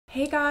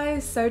Hey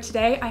guys, so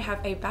today I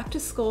have a back to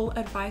school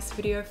advice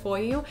video for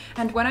you.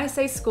 And when I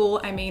say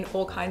school, I mean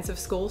all kinds of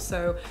school.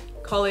 So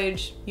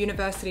college,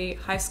 university,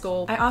 high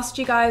school. I asked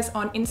you guys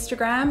on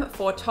Instagram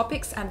for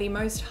topics and the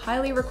most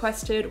highly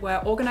requested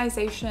were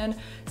organization,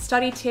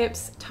 study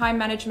tips, time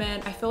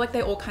management. I feel like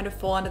they all kind of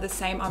fall under the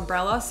same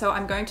umbrella. So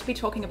I'm going to be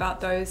talking about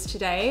those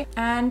today.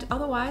 And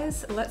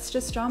otherwise, let's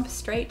just jump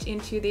straight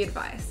into the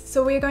advice.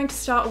 So we're going to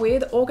start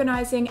with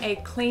organizing a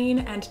clean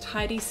and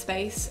tidy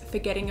space for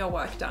getting your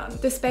work done.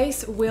 The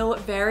space will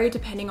vary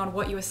depending on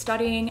what you are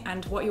studying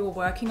and what you are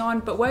working on,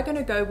 but we're going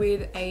to go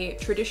with a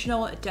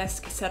traditional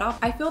desk setup.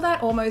 I feel that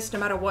almost no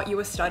matter what you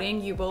are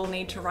studying, you will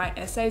need to write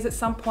essays at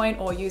some point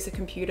or use a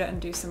computer and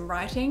do some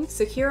writing.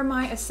 So here are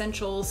my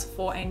essentials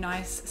for a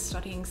nice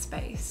studying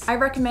space. I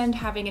recommend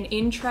having an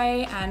in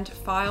tray and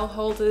file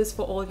holders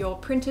for all your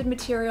printed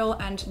material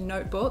and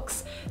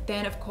notebooks.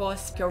 Then of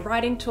course, your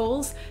writing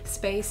tools,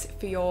 space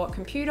for your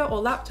computer or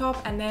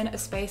laptop, and then a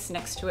space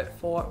next to it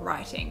for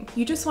writing.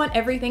 You just want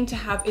everything to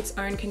have its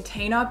own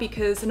container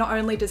because not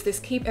only does this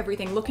keep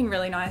everything looking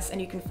really nice and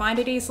you can find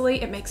it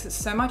easily, it makes it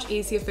so much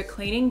easier for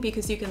cleaning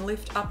because you can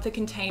lift up the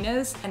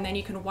containers and then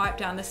you can wipe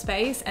down the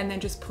space and then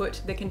just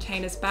put the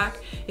containers back.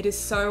 It is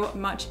so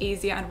much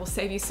easier and will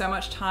save you so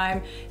much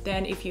time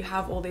than if you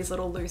have all these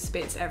little loose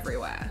bits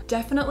everywhere.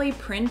 Definitely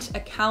print a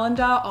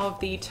calendar of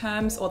the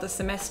terms or the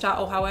semester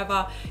or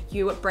however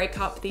you break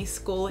up the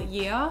school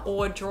year,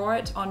 or draw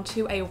it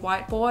onto a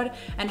whiteboard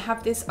and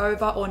have this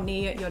over or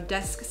near your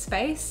desk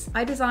space.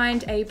 I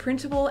designed a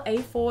printable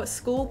A4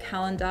 school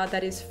calendar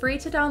that is free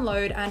to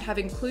download and have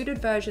included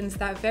versions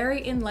that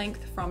vary in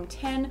length from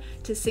 10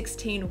 to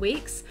 16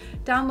 weeks.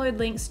 Download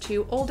links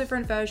to all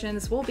different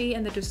versions will be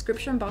in the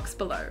description box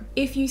below.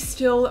 If you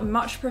still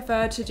much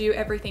prefer to do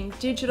everything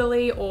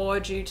digitally, or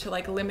due to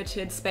like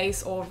limited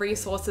space or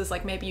resources,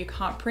 like maybe you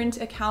can't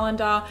print a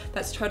calendar,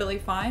 that's totally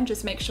fine.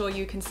 Just make sure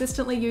you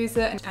consistently use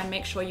it and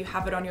make sure you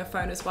have it on your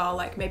phone as well,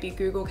 like maybe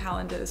Google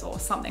Calendars or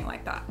something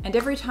like that. And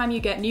every time you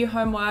get new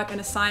homework, an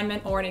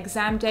assignment or an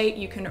exam date,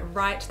 you can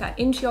write that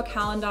into your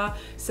calendar.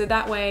 So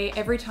that way,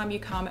 every time you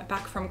come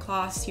back from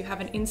class, you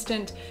have an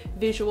instant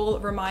visual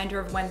reminder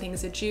of when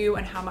things are due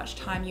and how much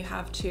time you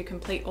have to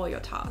complete all your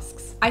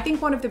tasks. I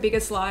think one of the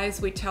biggest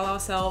lies we tell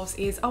ourselves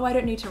is, oh, I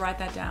don't need to write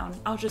that down,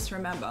 I'll just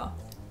remember.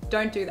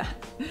 Don't do that.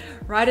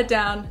 Write it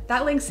down.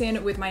 That links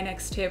in with my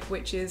next tip,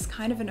 which is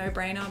kind of a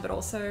no-brainer, but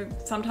also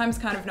sometimes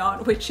kind of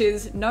not, which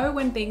is know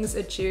when things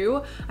are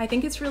due. I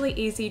think it's really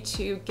easy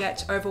to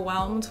get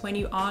overwhelmed when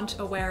you aren't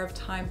aware of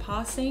time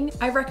passing.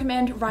 I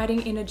recommend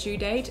writing in a due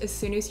date as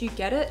soon as you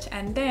get it,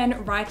 and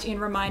then write in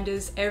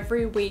reminders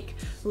every week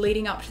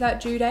leading up to that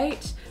due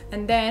date,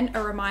 and then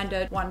a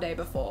reminder one day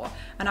before.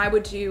 And I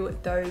would do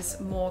those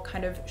more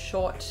kind of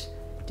short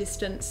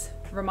distance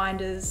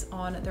reminders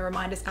on the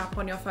reminders app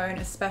on your phone,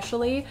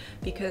 especially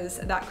because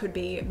that could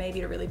be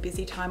maybe a really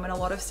busy time when a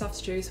lot of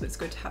stuff's due, so it's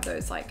good to have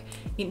those like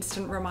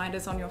instant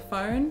reminders on your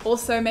phone.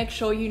 Also, make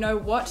sure you know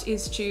what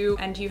is due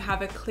and you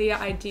have a clear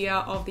idea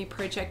of the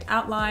project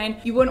outline.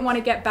 You wouldn't want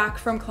to get back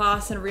from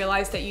class and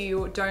realize that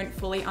you don't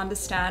fully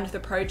understand the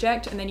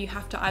project, and then you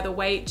have to either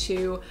wait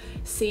to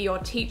see your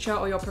teacher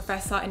or your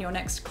professor in your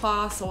next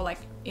class or like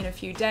in a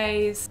few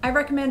days. I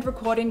recommend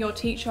recording your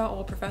teacher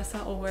or professor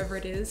or whoever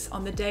it is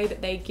on the day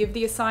that they give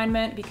the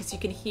assignment, because you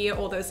can hear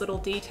all those little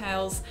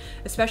details,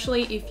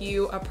 especially if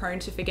you are prone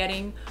to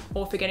forgetting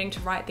or forgetting to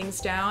write things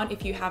down.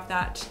 If you have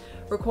that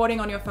recording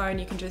on your phone,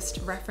 you can just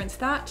reference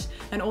that.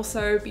 And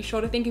also be sure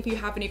to think if you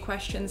have any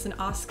questions and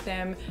ask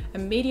them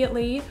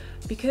immediately,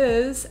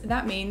 because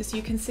that means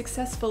you can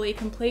successfully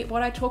complete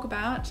what I talk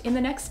about in the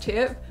next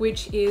tip,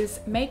 which is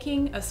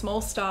making a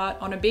small start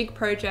on a big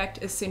project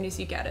as soon as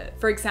you get it.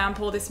 For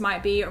example, this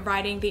might be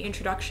writing the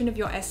introduction of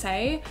your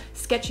essay,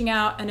 sketching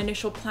out an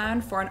initial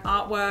plan for an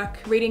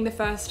artwork, reading the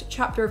first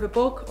chapter of a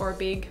book or a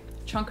big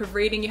chunk of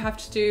reading you have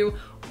to do,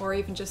 or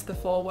even just the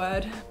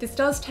foreword. This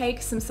does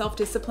take some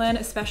self-discipline,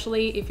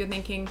 especially if you're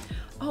thinking,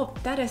 oh,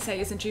 that essay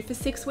isn't due for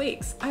 6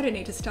 weeks, I don't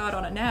need to start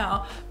on it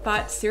now.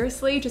 But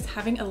seriously, just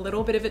having a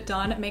little bit of it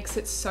done makes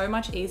it so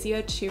much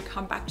easier to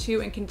come back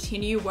to and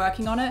continue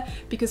working on it,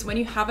 because when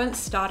you haven't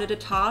started a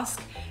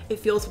task, it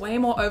feels way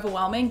more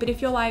overwhelming. But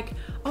if you're like,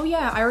 oh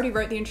yeah, I already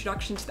wrote the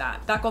introduction to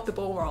that got the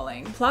ball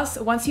rolling. Plus,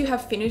 once you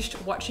have finished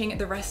watching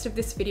the rest of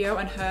this video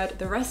and heard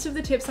the rest of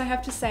the tips I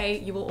have to say,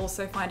 you will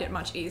also find it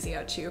much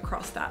easier to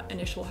cross that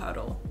initial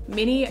hurdle.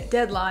 Mini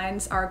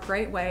deadlines are a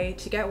great way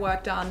to get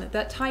work done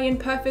that tie in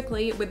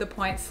perfectly with the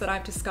points that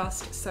I've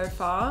discussed so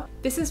far.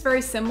 This is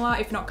very similar,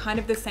 if not kind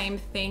of the same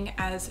thing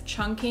as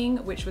chunking,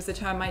 which was a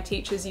term my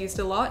teachers used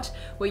a lot,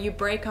 where you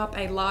break up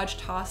a large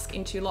task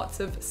into lots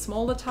of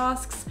smaller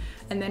tasks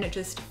and then it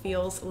just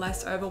feels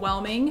less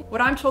overwhelming.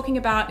 What I'm talking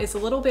about is a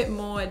little bit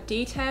more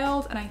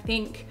detailed and I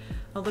think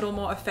a little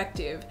more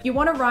effective. You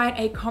want to write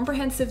a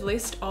comprehensive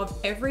list of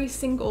every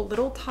single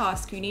little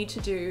task you need to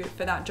do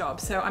for that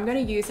job. So I'm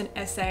going to use an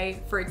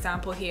essay, for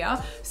example,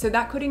 here. So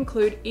that could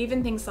include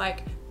even things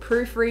like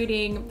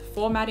proofreading,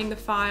 formatting the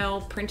file,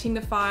 printing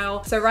the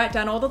file. So write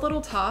down all the little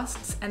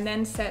tasks and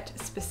then set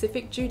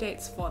specific due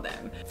dates for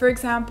them. For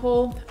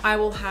example, I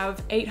will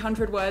have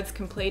 800 words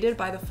completed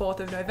by the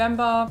 4th of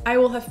November. I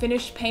will have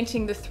finished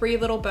painting the 3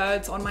 little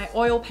birds on my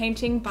oil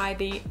painting by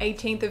the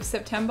 18th of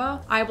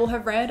September. I will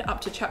have read up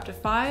to chapter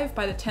 5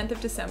 by the 10th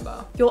of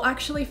December. You'll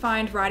actually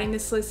find writing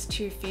this list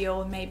to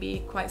feel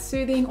maybe quite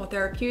soothing or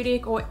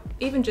therapeutic or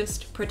even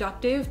just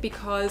productive,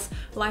 because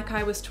like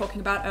I was talking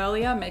about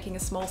earlier, making a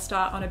small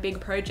start on a big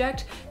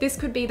project, this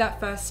could be that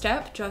first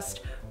step,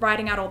 just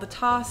writing out all the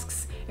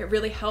tasks. It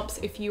really helps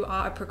if you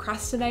are a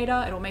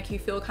procrastinator. It'll make you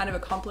feel kind of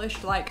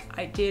accomplished, like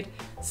I did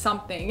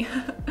something.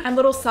 And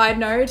little side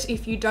note,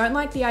 if you don't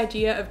like the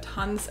idea of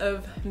tons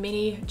of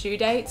mini due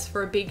dates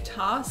for a big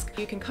task,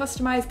 you can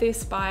customize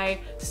this by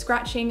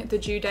scratching the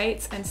due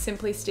dates and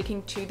simply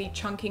sticking to the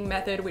chunking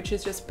method, which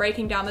is just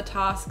breaking down the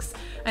tasks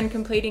and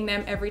completing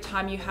them every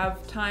time you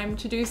have time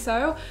to do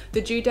so.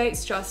 The due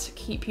dates just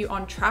keep you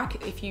on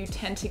track if you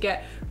tend to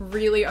get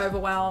really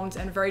overwhelmed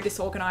and very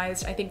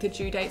disorganized. I think the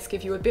due dates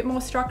give you a bit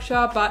more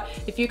structure, but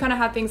if you kind of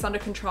have things under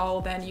control,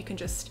 then you can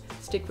just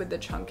stick with the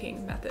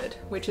chunking method,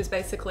 which is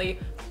basically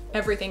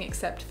everything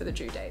except for the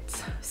due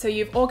dates. So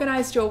you've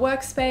organized your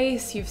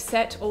workspace, you've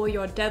set all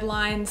your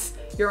deadlines,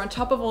 you're on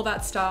top of all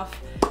that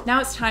stuff.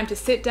 Now it's time to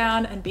sit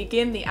down and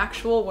begin the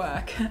actual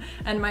work.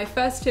 And my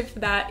first tip for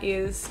that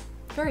is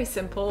very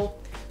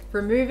simple: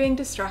 removing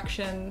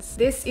distractions.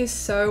 This is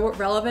so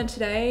relevant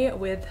today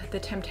with the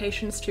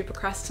temptations to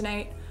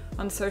procrastinate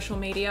on social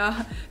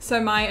media.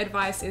 So my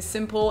advice is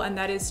simple, and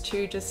that is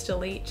to just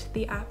delete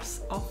the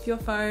apps off your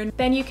phone.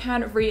 Then you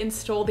can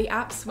reinstall the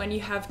apps when you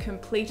have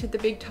completed the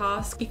big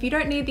task. If you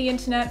don't need the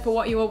internet for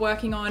what you are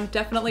working on,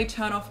 definitely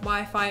turn off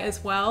Wi-Fi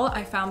as well.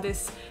 I found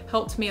this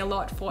helped me a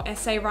lot for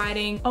essay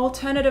writing.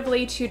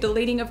 Alternatively to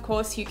deleting, of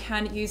course, you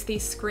can use the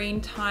screen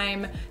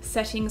time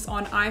settings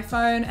on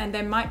iPhone, and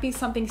there might be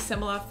something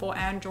similar for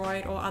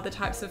Android or other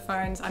types of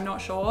phones, I'm not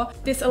sure.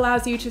 This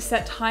allows you to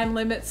set time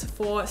limits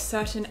for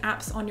certain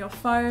apps on your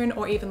phone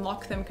or even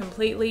lock them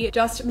completely.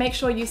 Just make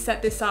sure you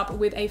set this up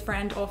with a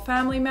friend or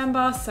family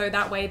member, so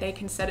that way they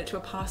can set it to a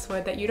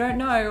password that you don't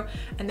know,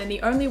 and then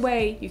the only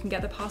way you can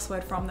get the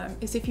password from them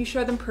is if you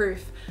show them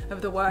proof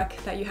of the work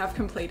that you have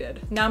completed.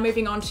 Now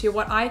moving on to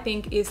what I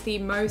think is the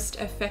most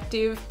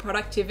effective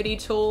productivity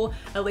tool,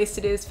 at least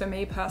it is for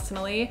me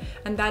personally,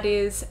 and that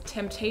is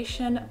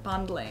temptation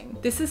bundling.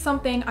 This is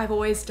something I've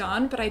always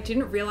done, but I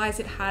didn't realize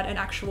it had an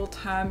actual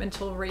term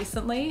until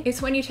recently.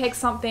 It's when you take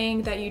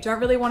something that you don't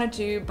really want to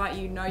do, but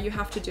you know you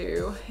have to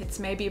do, it's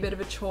maybe a bit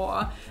of a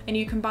chore, and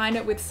you combine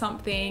it with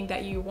something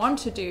that you want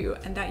to do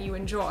and that you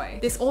enjoy.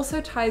 This also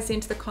ties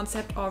into the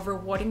concept of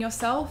rewarding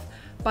yourself,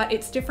 but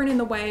it's different in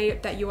the way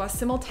that you are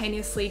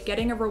simultaneously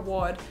getting a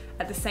reward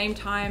at the same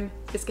time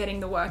as getting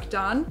the work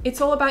done. It's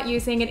all about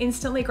using an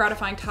instantly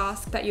gratifying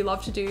task that you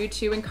love to do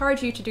to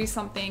encourage you to do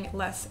something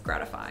less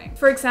gratifying.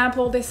 For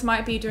example, this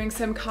might be doing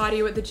some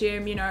cardio at the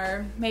gym, you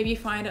know, maybe you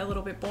find it a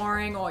little bit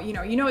boring, or you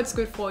know it's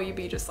good for you,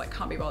 but you just like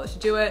can't be bothered to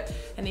do it.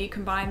 And then you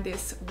combine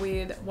this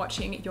with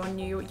watching your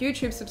new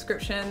YouTube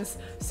subscriptions.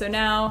 So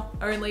now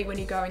only when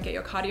you go and get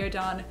your cardio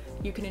done,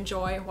 you can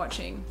enjoy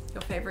watching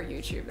your favorite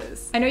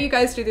YouTubers. I know you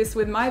guys do this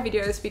with my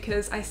videos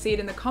because I see it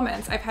in the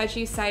comments. I've had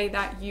you say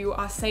that you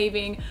are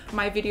saving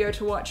my video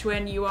to watch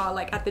when you are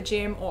like at the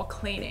gym or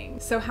cleaning.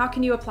 So how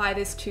can you apply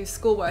this to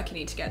schoolwork you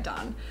need to get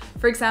done?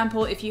 For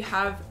example, if you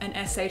have an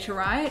essay to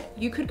write,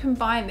 you could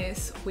combine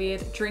this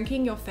with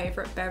drinking your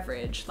favorite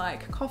beverage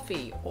like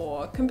coffee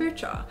or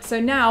kombucha. So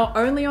now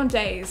only on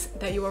days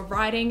that you are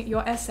writing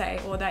your essay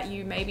or that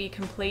you maybe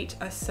complete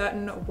a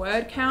certain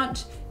word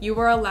count, you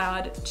are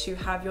allowed to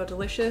have your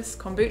delicious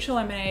kombucha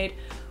lemonade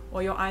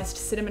or your iced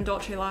cinnamon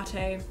dolce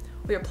latte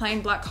or your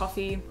plain black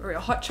coffee or your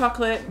hot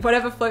chocolate,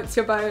 whatever floats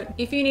your boat.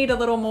 If you need a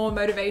little more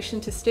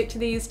motivation to stick to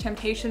these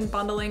temptation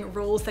bundling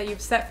rules that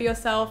you've set for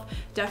yourself,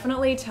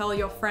 definitely tell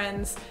your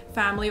friends,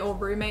 family, or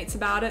roommates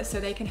about it so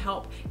they can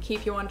help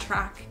keep you on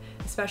track,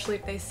 especially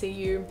if they see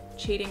you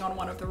cheating on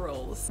one of the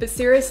rules. But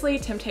seriously,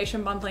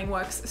 temptation bundling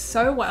works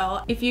so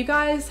well. If you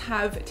guys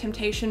have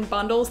temptation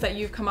bundles that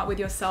you've come up with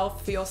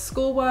yourself for your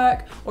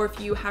schoolwork, or if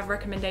you have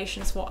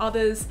recommendations for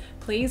others,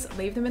 please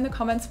leave them in the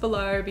comments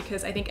below,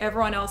 because I think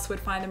everyone else would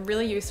find them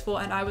really useful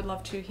and I would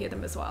love to hear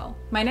them as well.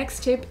 My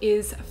next tip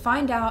is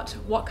find out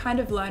what kind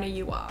of learner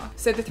you are.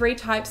 So the 3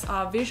 types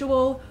are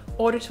visual,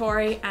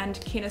 auditory, and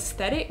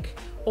kinesthetic,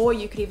 or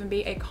you could even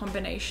be a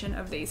combination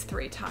of these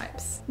 3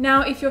 types.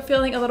 Now, if you're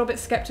feeling a little bit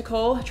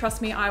skeptical,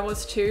 trust me, I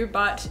was too,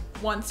 but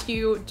once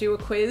you do a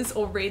quiz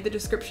or read the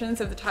descriptions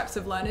of the types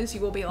of learners,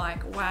 you will be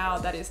like, wow,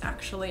 that is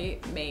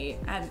actually me,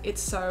 and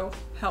it's so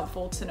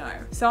helpful to know.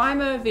 So I'm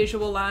a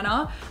visual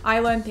learner. I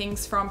learn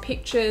things from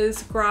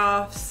pictures,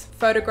 graphs,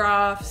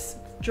 photographs,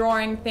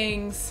 drawing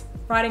things,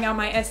 writing out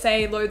my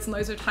essay loads and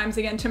loads of times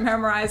again to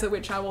memorize it,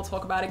 which I will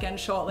talk about again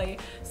shortly.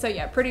 So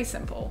yeah, pretty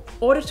simple.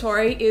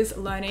 Auditory is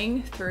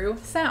learning through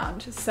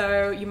sound.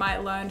 So you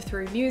might learn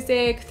through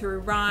music, through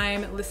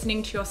rhyme,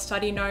 listening to your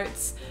study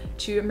notes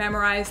to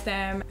memorize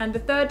them. And the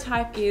third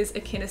type is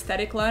a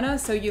kinesthetic learner.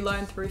 So you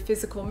learn through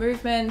physical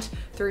movement,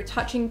 through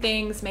touching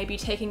things, maybe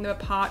taking them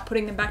apart,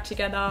 putting them back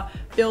together,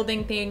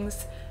 building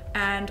things,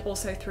 and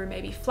also through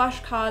maybe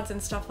flashcards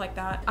and stuff like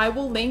that. I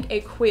will link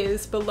a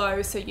quiz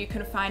below so you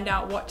can find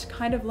out what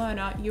kind of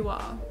learner you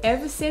are.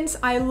 Ever since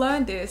I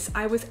learned this,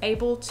 I was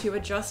able to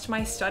adjust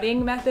my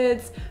studying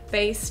methods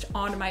based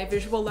on my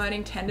visual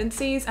learning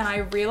tendencies, and I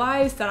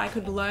realized that I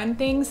could learn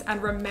things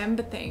and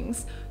remember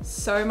things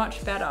so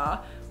much better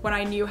when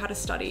I knew how to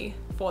study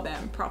for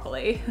them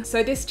properly.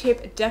 So this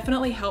tip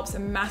definitely helps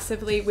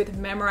massively with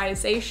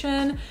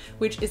memorization,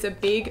 which is a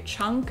big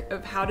chunk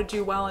of how to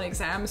do well in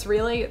exams.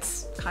 Really,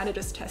 it's kind of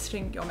just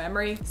testing your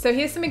memory. So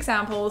here's some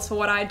examples for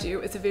what I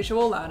do as a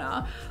visual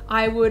learner.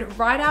 I would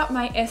write out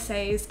my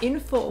essays in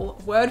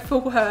full, word for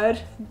word,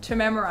 to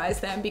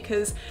memorize them,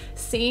 because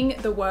seeing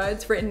the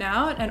words written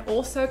out and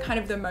also kind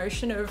of the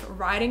motion of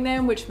writing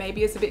them, which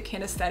maybe is a bit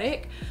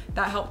kinesthetic,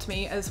 that helped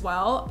me as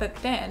well. But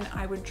then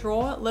I would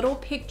draw little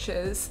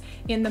pictures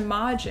in the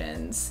margins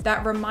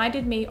that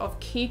reminded me of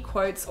key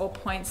quotes or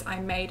points I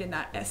made in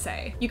that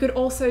essay. You could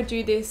also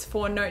do this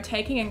for note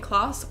taking in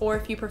class, or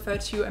if you prefer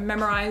to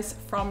memorize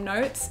from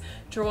notes,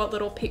 draw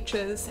little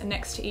pictures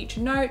next to each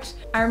note.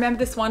 I remember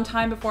this one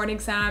time before an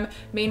exam,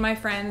 me and my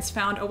friends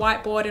found a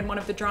whiteboard in one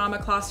of the drama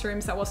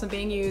classrooms that wasn't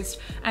being used,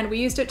 and we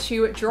used it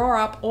to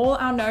draw up all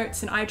our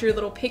notes, and I drew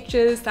little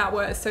pictures that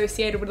were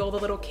associated with all the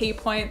little key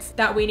points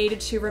that we needed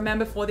to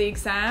remember for the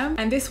exam.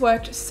 And this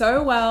worked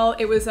so well.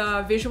 It was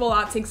a visual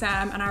arts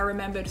exam and I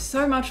remembered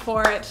so much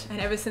for it, and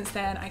ever since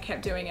then I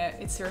kept doing it.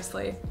 It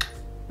seriously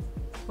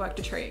worked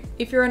a treat.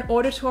 If you're an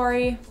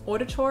auditory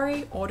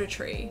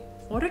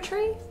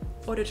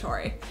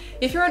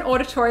If you're an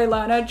auditory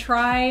learner,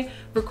 try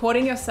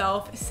recording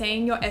yourself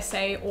saying your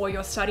essay or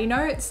your study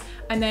notes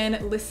and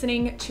then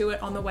listening to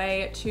it on the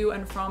way to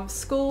and from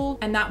school,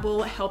 and that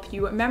will help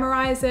you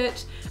memorize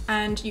it.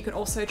 And you can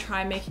also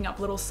try making up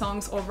little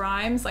songs or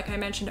rhymes like I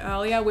mentioned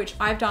earlier, which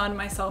I've done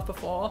myself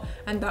before,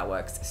 and that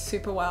works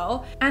super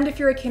well. And if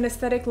you're a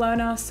kinesthetic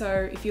learner,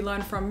 so if you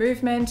learn from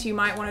movement, you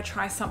might want to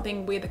try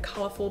something with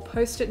colorful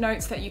post-it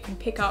notes that you can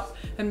pick up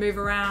and move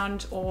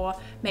around, or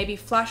maybe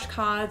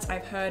flashcards.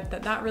 I've heard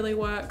that really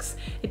works.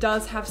 It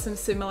does have some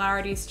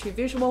similarities to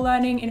visual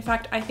learning. In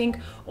fact, I think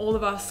all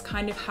of us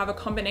kind of have a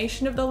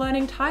combination of the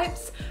learning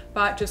types,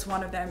 but just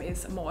one of them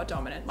is more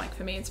dominant. Like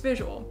for me, it's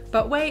visual.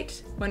 But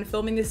wait, when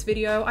filming this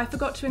video, I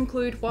forgot to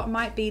include what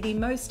might be the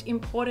most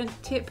important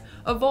tip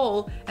of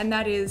all, and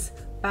that is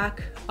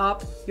back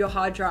up your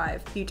hard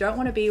drive. You don't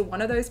want to be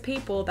one of those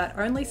people that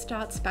only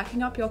starts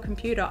backing up your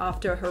computer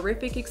after a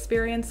horrific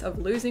experience of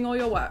losing all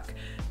your work.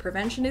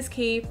 Prevention is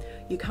key.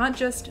 You can't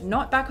just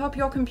not back up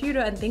your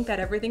computer and think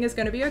that everything is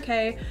going to be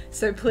okay.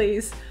 So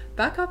please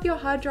back up your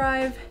hard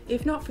drive,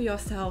 if not for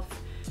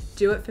yourself,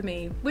 do it for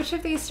me. Which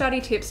of these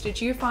study tips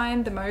did you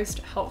find the most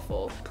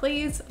helpful?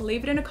 Please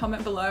leave it in a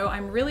comment below.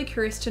 I'm really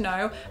curious to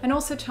know, and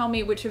also tell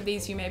me which of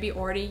these you maybe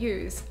already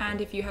use.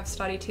 And if you have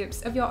study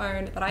tips of your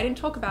own that I didn't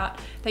talk about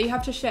that you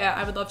have to share,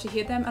 I would love to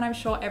hear them, and I'm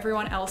sure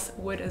everyone else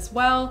would as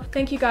well.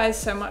 Thank you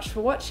guys so much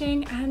for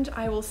watching, and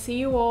I will see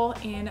you all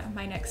in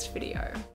my next video.